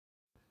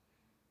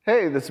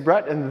Hey, this is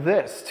Brett, and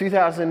this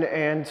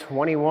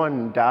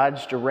 2021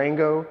 Dodge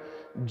Durango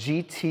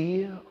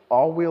GT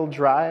all-wheel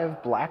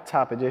drive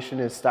blacktop edition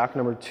is stock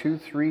number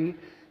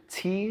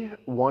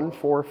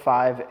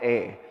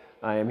 23T145A.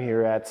 I am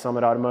here at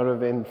Summit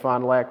Automotive in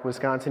Fond du Lac,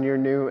 Wisconsin, your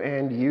new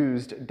and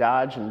used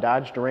Dodge and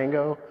Dodge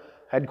Durango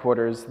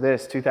headquarters.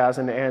 This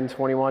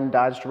 2021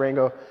 Dodge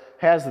Durango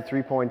has the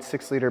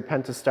 3.6-liter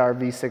Pentastar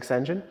V6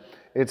 engine.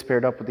 It's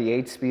paired up with the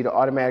 8-speed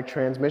automatic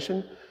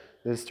transmission.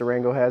 This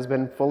Durango has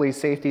been fully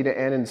safetied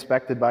and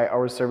inspected by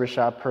our service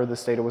shop per the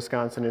state of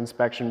Wisconsin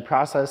inspection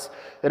process.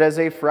 It has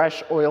a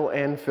fresh oil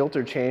and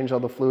filter change. All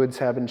the fluids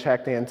have been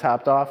checked and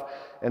topped off,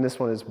 and this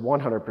one is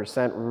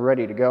 100%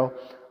 ready to go.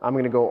 I'm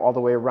going to go all the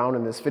way around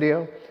in this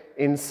video.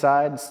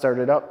 Inside, start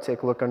it up,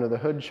 take a look under the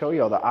hood, show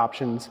you all the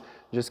options,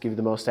 just give you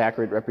the most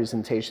accurate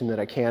representation that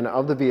I can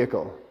of the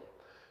vehicle.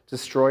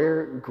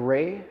 Destroyer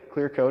Gray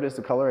Clearcoat is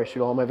the color. I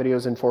shoot all my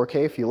videos in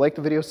 4K. If you like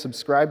the video,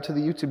 subscribe to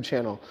the YouTube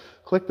channel.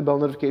 Click the bell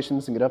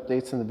notifications and get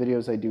updates on the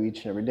videos I do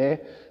each and every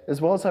day,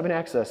 as well as having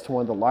access to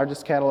one of the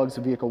largest catalogs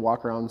of vehicle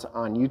walkarounds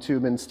on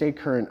YouTube, and stay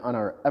current on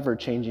our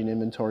ever-changing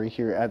inventory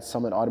here at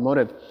Summit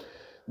Automotive.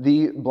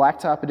 The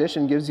Blacktop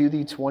Edition gives you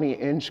the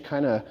 20-inch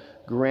kind of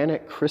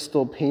granite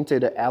crystal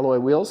painted alloy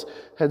wheels.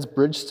 Has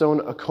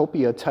Bridgestone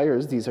Ecopia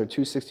tires. These are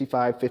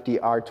 265/50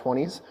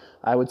 R20s.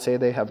 I would say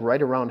they have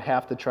right around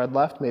half the tread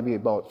left, maybe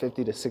about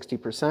 50 to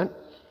 60%.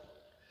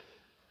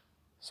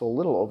 So a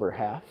little over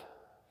half.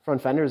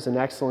 Front fender is in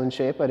excellent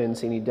shape. I didn't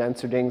see any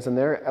dents or dings in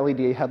there.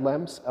 LED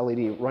headlamps,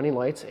 LED running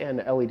lights,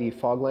 and LED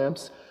fog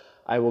lamps.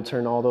 I will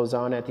turn all those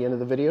on at the end of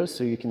the video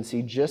so you can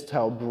see just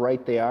how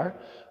bright they are.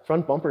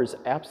 Front bumper is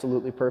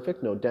absolutely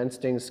perfect. No dents,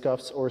 dings,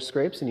 scuffs, or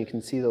scrapes, and you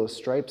can see those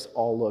stripes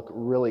all look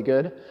really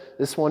good.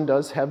 This one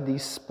does have the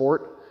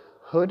sport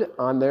hood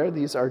on there.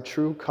 These are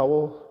true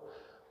Cowl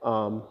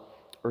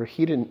or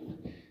heat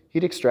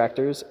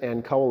extractors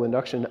and Cowl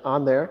induction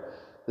on there.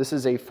 This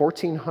is a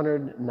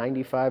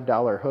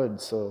 $1,495 hood,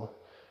 so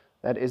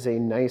that is a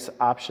nice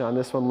option on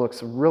this one.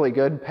 Looks really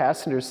good.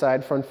 Passenger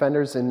side front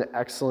fender's in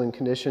excellent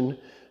condition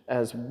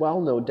as well.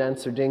 No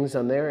dents or dings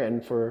on there,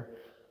 and for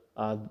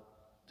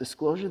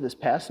disclosure, this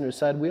passenger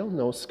side wheel,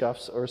 no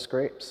scuffs or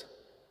scrapes.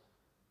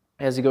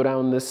 As you go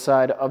down this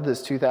side of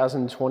this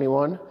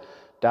 2021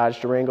 Dodge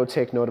Durango,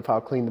 take note of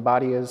how clean the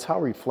body is, how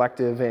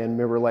reflective and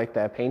mirror-like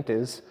that paint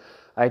is.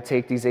 I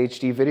take these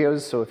HD videos,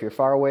 so if you're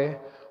far away,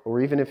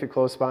 or even if you're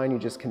close by and you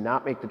just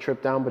cannot make the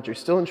trip down, but you're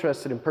still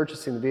interested in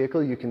purchasing the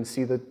vehicle, you can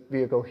see the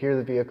vehicle, hear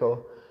the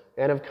vehicle,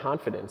 and have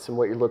confidence in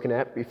what you're looking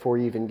at before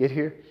you even get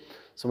here.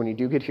 So when you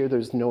do get here,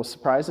 there's no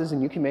surprises,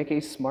 and you can make a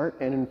smart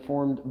and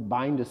informed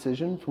buying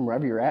decision from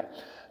wherever you're at.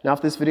 Now,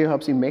 if this video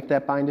helps you make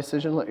that buying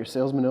decision, let your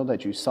salesman know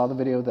that you saw the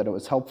video, that it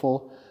was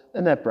helpful,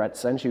 and that Brett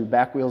sent you.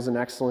 Back wheels in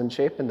excellent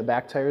shape, and the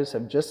back tires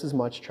have just as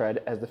much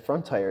tread as the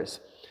front tires.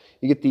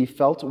 You get the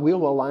felt wheel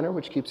well liner,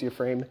 which keeps your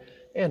frame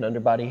and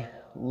underbody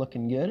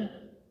looking good,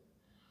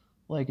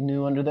 like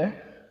new under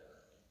there.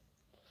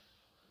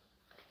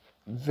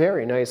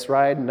 Very nice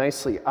ride,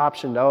 nicely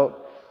optioned out.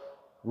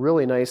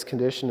 Really nice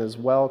condition as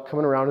well.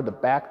 Coming around to the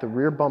back, the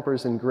rear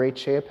bumper's in great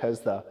shape,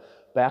 has the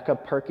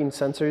backup parking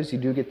sensors. You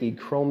do get the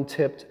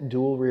chrome-tipped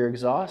dual rear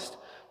exhaust.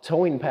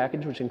 Towing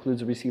package, which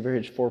includes a receiver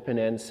hitch, 4-pin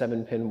and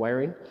 7-pin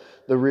wiring.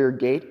 The rear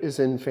gate is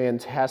in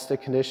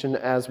fantastic condition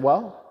as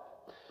well.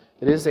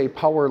 It is a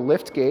power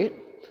lift gate.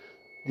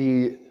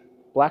 The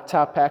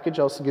Blacktop package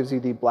also gives you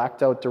the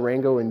blacked out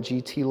Durango and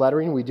GT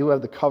lettering. We do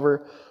have the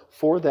cover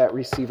for that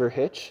receiver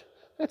hitch.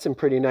 That's in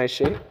pretty nice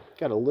shape.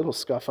 Got a little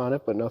scuff on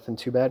it, but nothing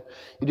too bad.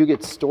 You do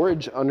get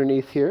storage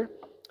underneath here.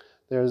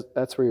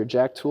 That's where your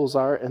jack tools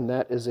are, and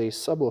that is a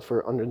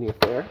subwoofer underneath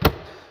there.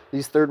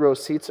 These third row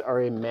seats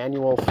are a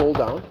manual fold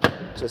down.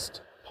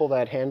 Just pull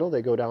that handle,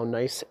 they go down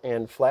nice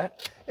and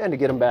flat. And to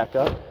get them back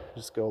up,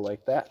 just go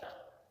like that.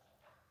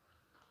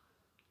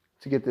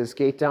 To get this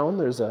gate down,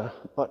 there's a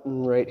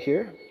button right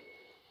here.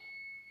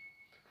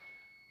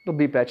 It'll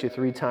beep at you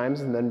 3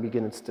 times and then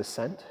begin its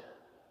descent.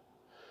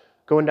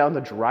 Going down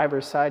the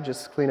driver's side,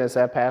 just as clean as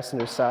that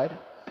passenger side.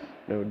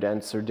 No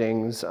dents or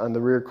dings on the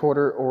rear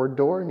quarter or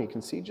door, and you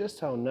can see just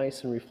how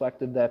nice and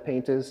reflective that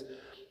paint is.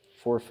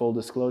 For full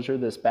disclosure,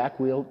 this back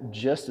wheel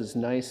just as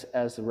nice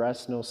as the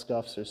rest, no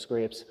scuffs or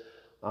scrapes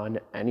on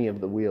any of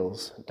the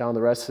wheels. Down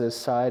the rest of this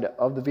side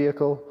of the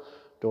vehicle,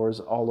 doors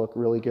all look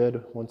really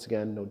good. Once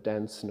again, no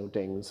dents, no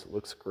dings,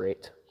 looks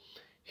great.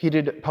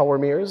 Heated power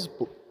mirrors,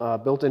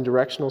 built-in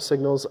directional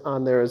signals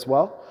on there as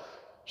well.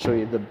 Show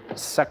you the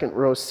second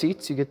row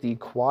seats. You get the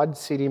quad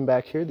seating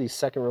back here. These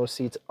second row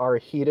seats are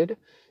heated.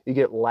 You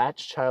get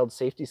latch child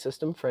safety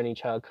system for any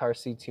child car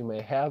seats you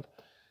may have.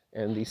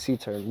 And these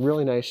seats are in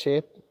really nice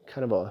shape,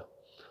 kind of a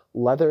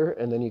leather,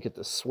 and then you get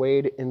the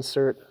suede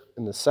insert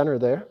in the center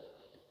there.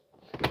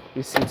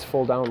 These seats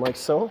fold down like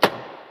so,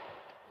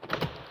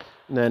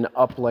 and then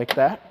up like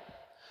that.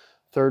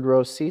 Third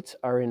row seats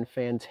are in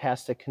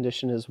fantastic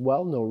condition as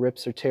well. No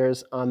rips or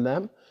tears on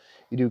them.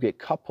 You do get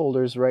cup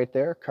holders right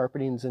there.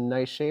 Carpeting's in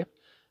nice shape.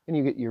 And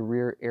you get your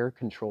rear air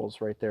controls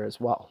right there as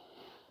well.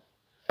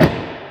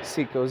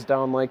 Seat goes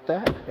down like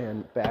that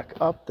and back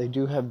up. They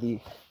do have the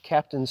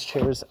captain's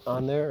chairs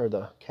on there, or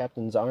the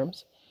captain's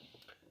arms.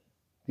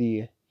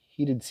 The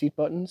heated seat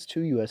buttons,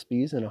 2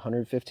 USBs, and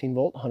 115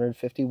 volt,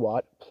 150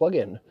 watt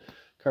plug-in.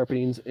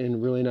 Carpeting's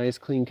in really nice,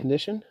 clean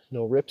condition.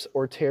 No rips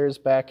or tears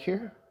back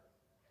here.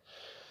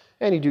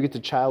 And you do get the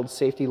child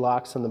safety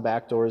locks on the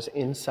back doors.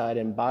 Inside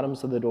and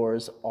bottoms of the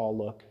doors all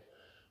look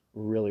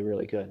really,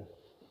 really good.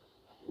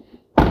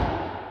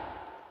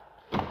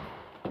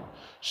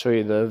 Show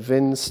you the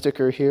VIN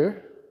sticker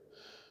here.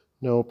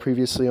 No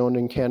previously owned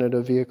in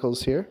Canada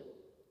vehicles here.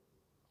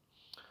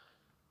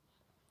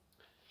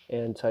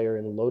 And tire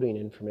and loading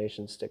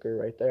information sticker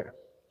right there.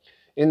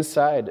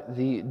 Inside,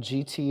 the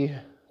GT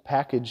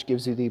package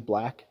gives you the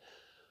black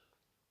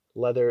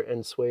leather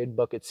and suede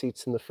bucket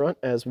seats in the front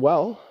as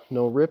well.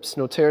 No rips,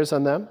 no tears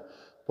on them.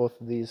 Both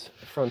of these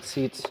front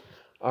seats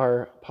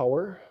are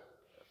power.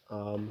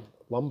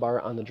 Lumbar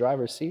on the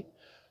driver's seat.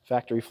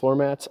 Factory floor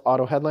mats,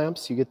 auto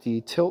headlamps. You get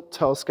the tilt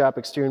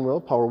telescopic steering wheel,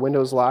 power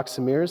windows, locks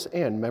and mirrors,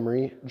 and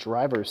memory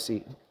driver's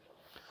seat.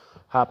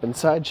 Hop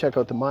inside, check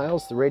out the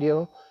miles, the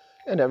radio,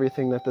 and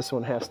everything that this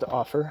one has to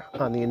offer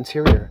on the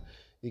interior.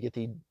 You get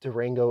the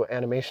Durango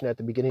animation at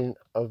the beginning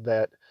of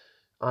that,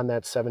 on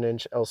that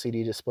 7-inch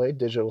LCD display.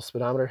 Digital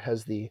speedometer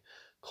has the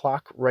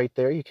clock right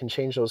there. You can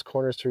change those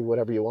corners to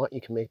whatever you want.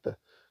 You can make the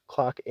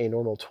clock a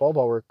normal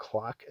 12-hour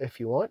clock if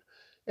you want.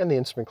 And the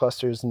instrument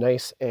cluster is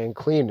nice and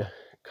clean.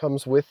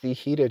 Comes with the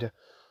heated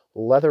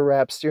leather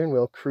wrap steering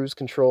wheel, cruise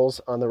controls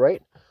on the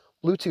right,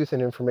 Bluetooth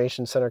and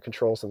information center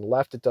controls on the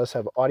left. It does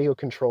have audio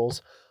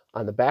controls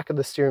on the back of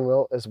the steering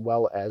wheel as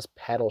well as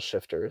paddle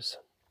shifters.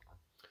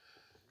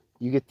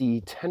 You get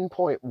the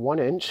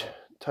 10.1-inch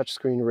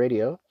touchscreen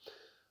radio.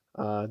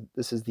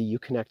 This is the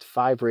Uconnect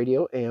 5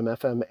 radio, AM,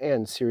 FM,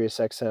 and Sirius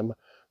XM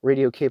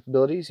radio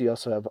capabilities. You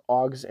also have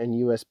AUX and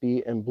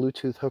USB and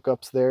Bluetooth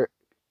hookups there.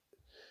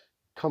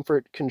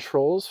 Comfort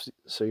controls,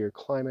 so your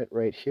climate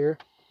right here.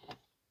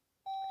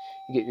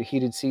 You get your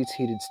heated seats,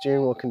 heated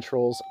steering wheel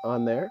controls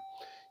on there.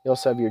 You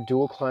also have your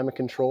dual climate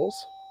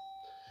controls.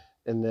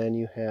 And then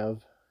you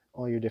have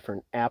all your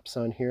different apps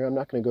on here. I'm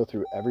not going to go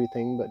through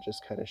everything, but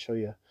just kind of show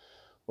you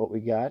what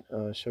we got.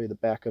 Show you the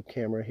backup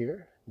camera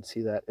here. You can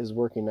see that is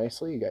working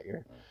nicely. You got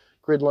your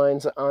grid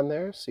lines on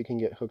there, so you can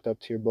get hooked up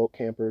to your boat,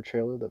 camper, or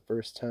trailer the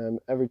first time,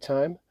 every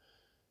time.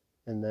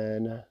 And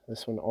then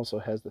this one also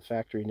has the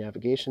factory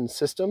navigation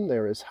system.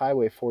 There is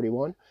Highway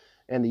 41.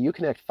 And the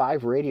Uconnect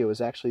 5 radio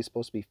is actually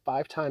supposed to be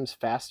 5 times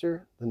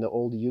faster than the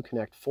old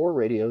Uconnect 4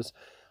 radios,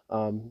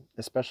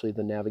 especially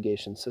the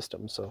navigation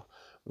system. So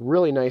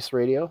really nice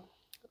radio.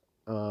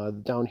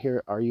 Down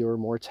here are your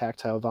more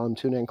tactile volume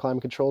tuning and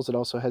climate controls. It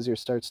also has your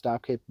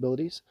start-stop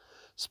capabilities.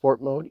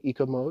 Sport mode,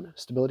 eco mode,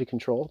 stability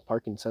control,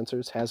 parking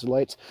sensors, hazard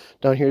lights.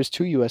 Down here is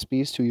 2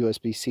 USBs, 2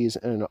 USB-Cs,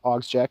 and an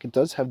AUX jack. It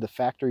does have the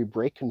factory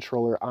brake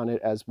controller on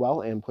it as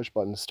well, and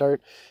push-button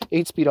start.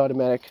 8-speed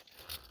automatic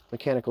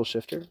mechanical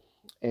shifter,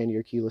 and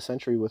your keyless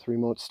entry with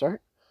remote start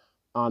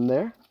on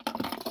there.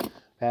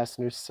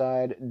 Passenger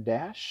side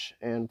dash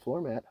and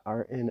floor mat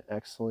are in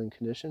excellent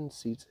condition.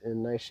 Seats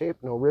in nice shape.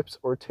 No rips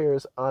or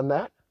tears on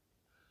that.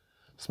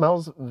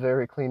 Smells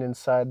very clean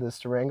inside this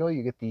Durango.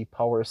 You get the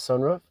power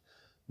sunroof,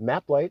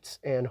 map lights,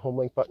 and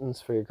Homelink buttons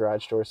for your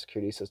garage door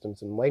security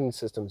systems and lighting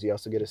systems. You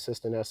also get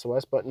assist and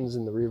SOS buttons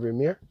in the rearview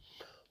mirror.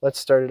 Let's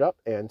start it up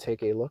and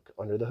take a look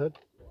under the hood.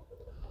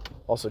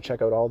 Also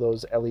check out all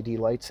those LED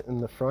lights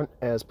in the front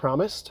as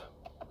promised.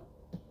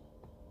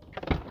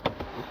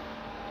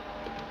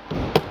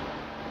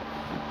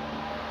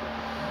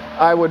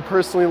 I would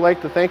personally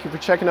like to thank you for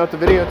checking out the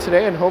video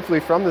today, and hopefully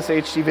from this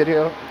HD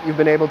video you've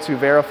been able to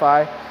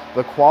verify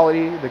the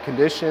quality, the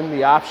condition,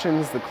 the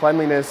options, the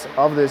cleanliness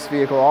of this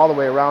vehicle all the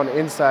way around,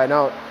 inside and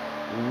out.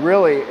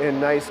 Really in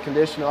nice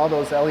condition. All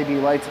those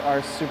LED lights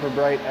are super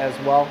bright as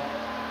well.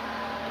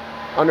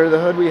 Under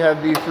the hood we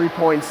have the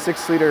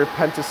 3.6-liter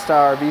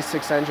Pentastar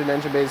V6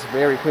 engine base,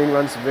 very clean,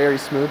 runs very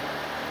smooth.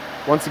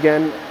 Once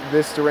again,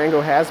 this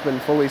Durango has been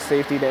fully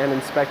safetied and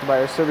inspected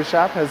by our service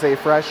shop, has a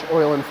fresh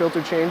oil and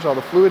filter change. All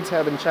the fluids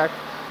have been checked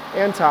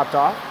and topped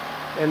off,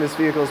 and this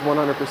vehicle is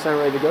 100%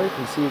 ready to go. You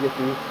can see you get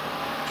the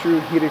true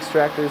heat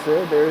extractors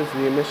there. There's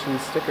the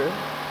emissions sticker.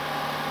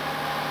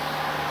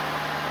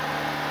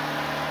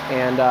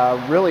 And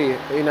really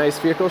a nice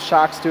vehicle.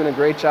 Shock's doing a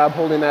great job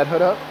holding that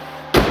hood up.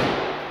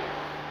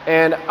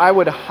 And I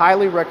would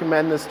highly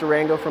recommend this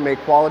Durango from a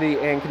quality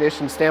and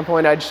condition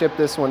standpoint. I'd ship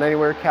this one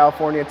anywhere,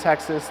 California,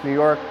 Texas, New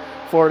York,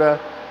 Florida.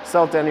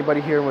 Sell it to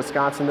anybody here in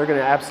Wisconsin. They're going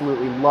to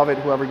absolutely love it,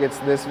 whoever gets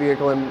this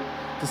vehicle. And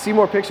to see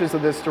more pictures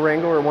of this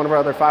Durango or one of our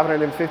other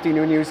 550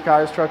 new and used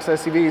cars, trucks,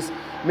 SUVs,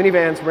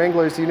 minivans,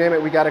 Wranglers, you name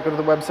it, we got to go to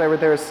the website right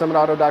there. It's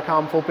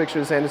summitauto.com. Full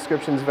pictures and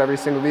descriptions of every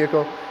single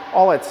vehicle,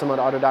 all at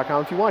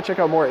summitauto.com. If you want to check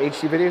out more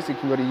HD videos, you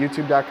can go to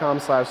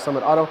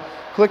youtube.com/summitauto.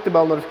 Click the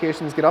bell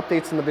notifications, get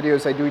updates on the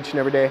videos I do each and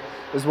every day,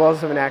 as well as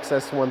having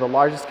access to one of the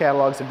largest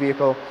catalogs of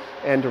vehicle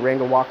and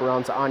Durango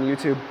walkarounds on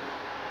YouTube.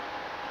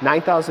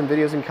 9,000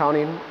 videos and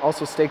counting.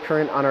 Also stay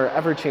current on our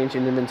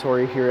ever-changing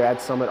inventory here at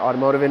Summit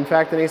Automotive. In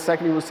fact, in a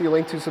second you will see a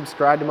link to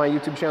subscribe to my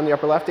YouTube channel in the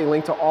upper left, a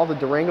link to all the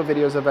Durango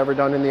videos I've ever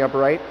done in the upper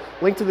right,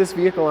 link to this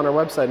vehicle on our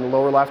website in the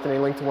lower left, and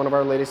a link to one of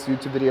our latest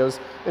YouTube videos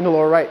in the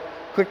lower right.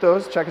 Click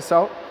those, check us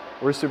out.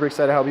 We're super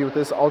excited to help you with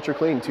this ultra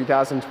clean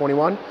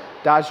 2021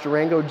 Dodge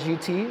Durango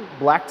GT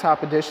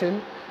Blacktop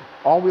Edition,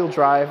 all-wheel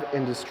drive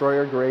and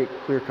destroyer grade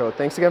clear coat.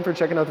 Thanks again for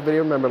checking out the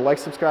video. Remember to like,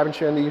 subscribe, and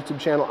share on the YouTube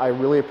channel. I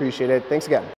really appreciate it. Thanks again.